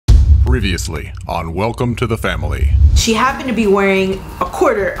Previously on Welcome to the Family. She happened to be wearing a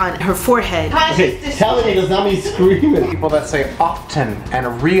quarter on her forehead. Okay, telling it does not mean screaming. People that say often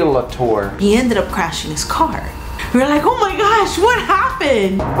and realtor. He ended up crashing his car. We were like, oh my gosh, what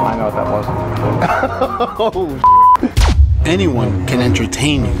happened? I know what that was. Anyone can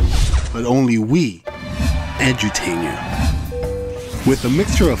entertain you, but only we edutain you. With a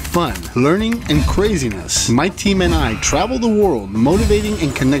mixture of fun, learning, and craziness, my team and I travel the world motivating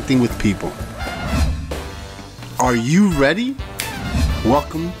and connecting with people. Are you ready?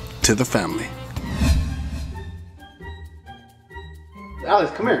 Welcome to the family.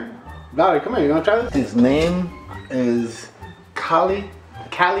 Alex, come here. Valerie, come here. You want to try this? His name is Cali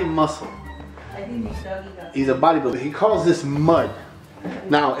Muscle. I think he's doggy. He's a bodybuilder. He calls this mud.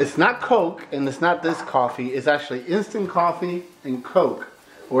 Now, it's not Coke and it's not this coffee. It's actually instant coffee and Coke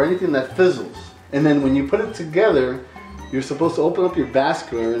or anything that fizzles. And then when you put it together, you're supposed to open up your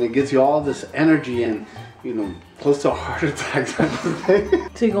vascular and it gives you all this energy and, you know, close to a heart attack type of thing.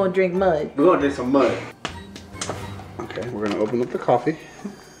 So you're gonna drink mud? We're gonna drink some mud. Okay, we're gonna open up the coffee.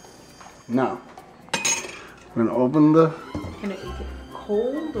 Now, we're gonna open the... Can it get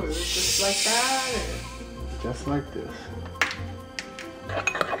cold or just like that? Or? Just like this.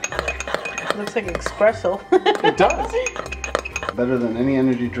 Looks like espresso. It does. Better than any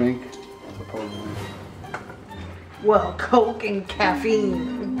energy drink, supposedly. Well, Coke and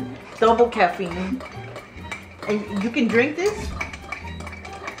caffeine. Double caffeine. And you can drink this?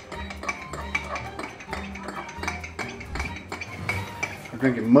 I'm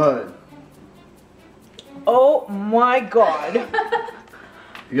drinking mud. Oh my God.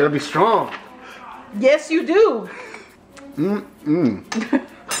 You gotta be strong. Yes, you do.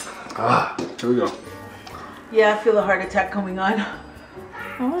 Ah, here we go. Yeah, I feel a heart attack coming on.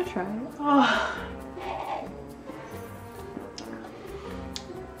 I want to try it. Oh.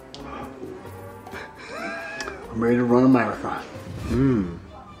 I'm ready to run a marathon.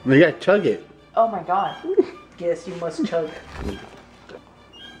 You gotta chug it. Oh my god. Yes, you must chug.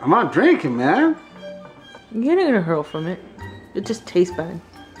 I'm not drinking, man. You're not gonna hurl from it. It just tastes bad.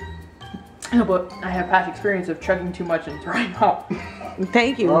 No, but I have past experience of chugging too much and throwing up.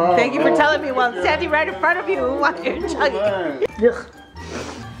 Thank you. Thank you for telling me while I'm standing right in front of you while you're chugging. Ugh.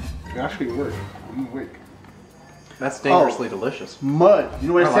 It actually works. I'm awake. That's dangerously delicious. Mud. You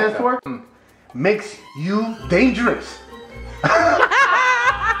know what it I like stands for? Makes you dangerous.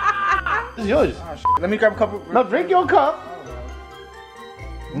 This is yours. Oh, let me grab a couple. No, drink your cup.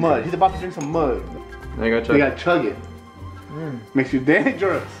 Mud. He's about to drink some mud. Now you gotta chug. You gotta chug it. Makes you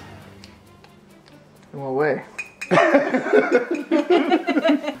dangerous. In what way?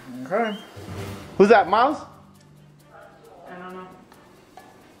 Okay. Who's that, Miles? I don't know.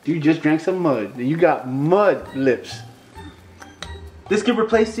 You just drank some mud. You got mud lips. This could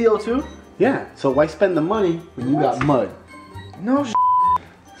replace CO2? Yeah, so why spend the money when you got mud? No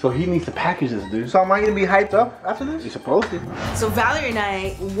So he needs to package this, dude. So am I gonna be hyped up after this? You're supposed to. So Valerie and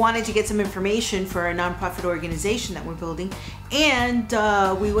I wanted to get some information for a nonprofit organization that we're building, and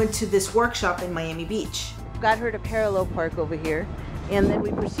we went to this workshop in Miami Beach. Got her to Parallel Park over here, and then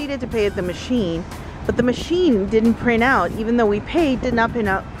we proceeded to pay at the machine, but the machine didn't print out, even though we paid, did not print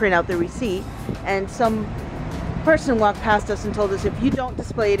out the receipt, and some person walked past us and told us if you don't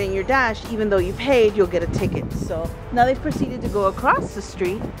display it in your dash, even though you paid, you'll get a ticket. So now they've proceeded to go across the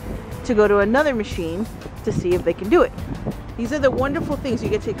street to go to another machine to see if they can do it. These are the wonderful things you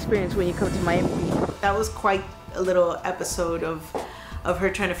get to experience when you come to Miami Beach. That was quite a little episode of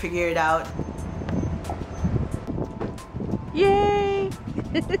her trying to figure it out. Yay!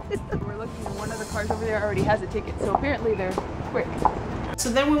 We're looking and one of the cars over there already has a ticket, so apparently they're quick. So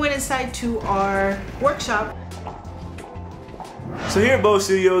then we went inside to our workshop. So here at BOWA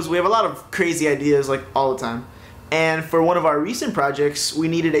Studios, we have a lot of crazy ideas like all the time. And for one of our recent projects, we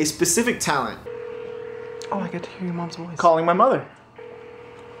needed a specific talent. Oh, I get to hear your mom's voice. Calling my mother.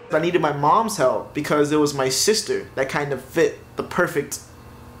 I needed my mom's help because it was my sister that kind of fit the perfect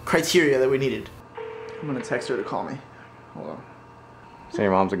criteria that we needed. I'm gonna text her to call me. Hold on. So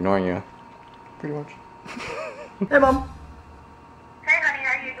your mom's ignoring you. Pretty much. Hey, Mom. Hey, honey,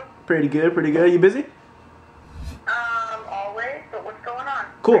 how are you? Pretty good, pretty good. You busy? Always, but what's going on?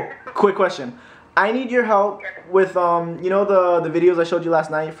 Cool. Quick question. I need your help with, you know the videos I showed you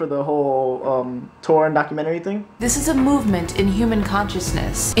last night for the whole tour and documentary thing? This is a movement in human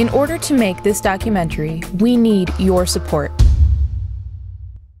consciousness. In order to make this documentary, we need your support.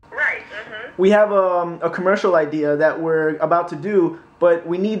 Right, We have a commercial idea that we're about to do, but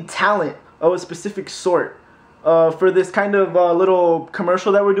we need talent of a specific sort. For this kind of little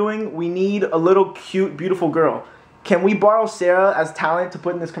commercial that we're doing, we need a little cute, beautiful girl. Can we borrow Sarah as talent to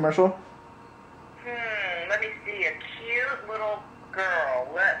put in this commercial? Let me see. A cute little girl.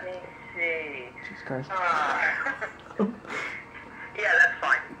 Let me see. Jesus Christ. Yeah, that's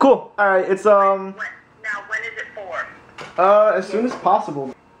fine. Cool. All right. It's Now, when is it for? as soon as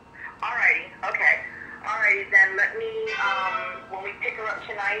possible. Alrighty. Okay. Alrighty then. Let me. When we pick her up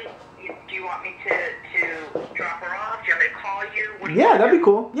tonight, do you want me to drop her off? Do you want me to call you? What do you Yeah, want to that'd do? be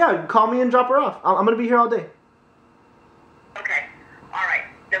cool. Yeah, call me and drop her off. I'm gonna be here all day. Okay. Alright.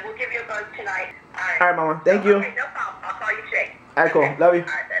 Then we'll give you a buzz tonight. Alright. All right, Mama. Thank you. Okay, no problem. I'll call you today. All right, cool. Okay. Love you.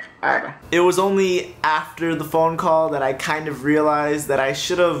 Alright then. All right, bye. It was only after the phone call that I kind of realized that I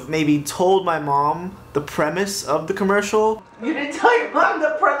should have maybe told my mom the premise of the commercial. You didn't tell your mom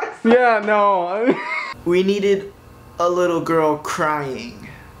the premise? Yeah, no. We needed a little girl crying.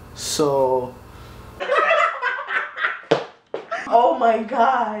 So Oh my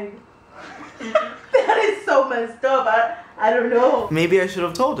god. That is so messed up. I don't know. maybe I should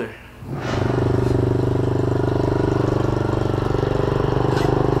have told her.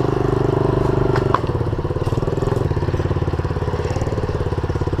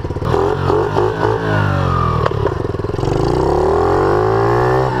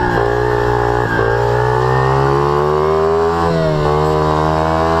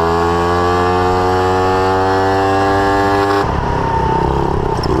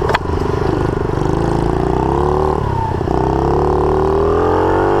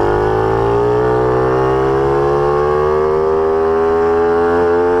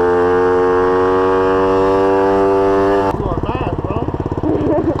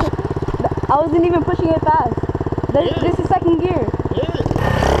 I wasn't even pushing it fast. This is second gear.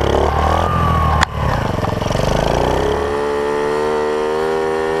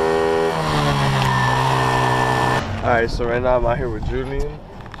 Alright, so right now I'm out here with Julian.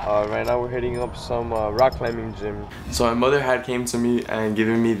 Right now we're hitting up some rock climbing gym. So my mother had came to me and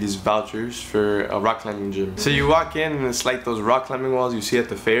given me these vouchers for a rock climbing gym. So you walk in and it's like those rock climbing walls you see at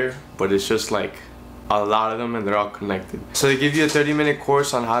the fair, but it's just like a lot of them and they're all connected. So they give you a 30-minute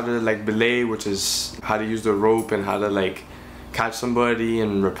course on how to like belay, which is how to use the rope and how to like catch somebody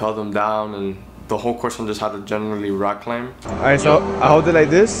and rappel them down, and the whole course on just how to generally rock climb. Alright, so I hold it like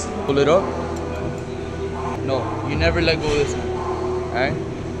this. Pull it up. No, you never let go of this hand. Alright?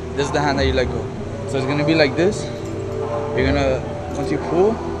 This is the hand that you let go. So it's gonna be like this. You're gonna, once you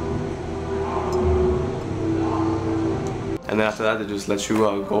pull. And then after that they just let you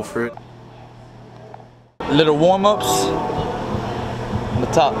go for it. Little warm-ups on the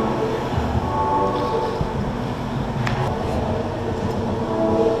top.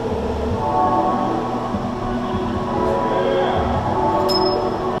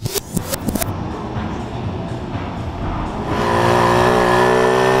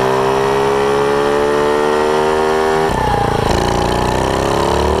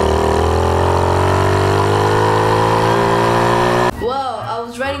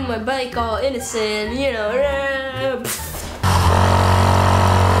 Riding my bike all innocent, you know.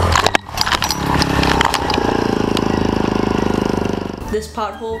 This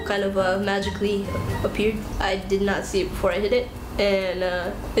pothole kind of magically appeared. I did not see it before I hit it, and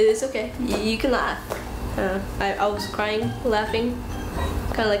it's okay. You can laugh. I was crying, laughing,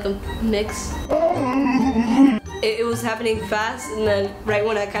 kind of like a mix. It was happening fast, and then right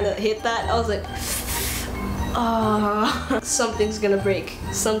when I kind of hit that, I was like, something's gonna break.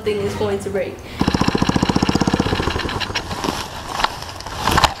 Something is going to break.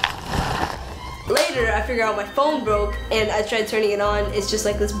 Later, I figured out my phone broke, and I tried turning it on. It's just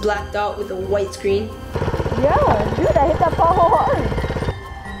like this black dot with a white screen. Yeah, dude, I hit that pothole hard.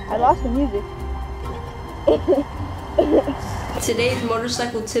 I lost the music. Today's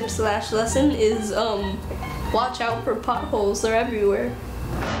motorcycle tip / lesson is watch out for potholes. They're everywhere.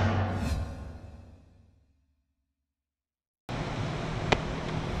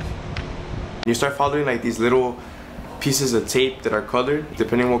 You start following like these little pieces of tape that are colored.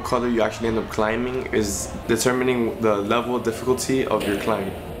 Depending on what color you actually end up climbing is determining the level of difficulty of your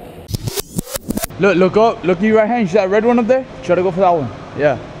climb. Look up, look at your right hand. You see that red one up there? Try to go for that one.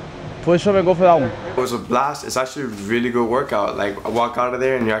 Yeah. Push up and go for that one. It was a blast. It's actually a really good workout. Like I walk out of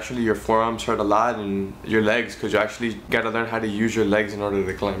there and your forearms hurt a lot, and your legs, because you actually gotta learn how to use your legs in order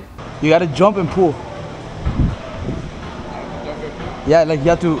to climb. You gotta jump and pull. Yeah, like you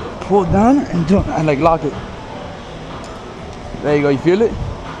have to pull down and jump and like lock it. There you go, you feel it?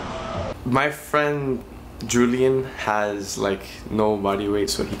 My friend Julian has like no body weight,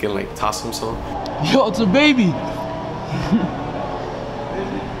 so he can like toss himself. Yo, it's a baby.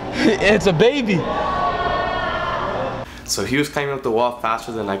 It's a baby. So he was climbing up the wall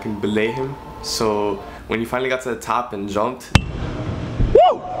faster than I can belay him. So when he finally got to the top and jumped,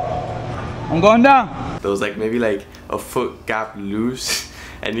 woo! I'm going down. There was like maybe like a foot gap loose,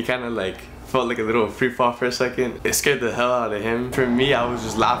 and he kind of like felt like a little free fall for a second. It scared the hell out of him. For me, I was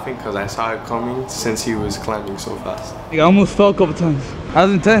just laughing because I saw it coming since he was climbing so fast. I almost fell a couple times. That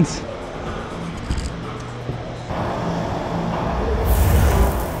was intense.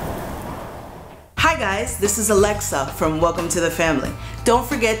 Hi guys, this is Alexa from Welcome to the Family. Don't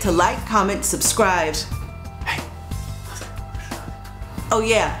forget to like, comment, subscribe. Oh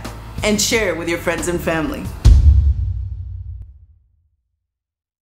yeah, and share with your friends and family.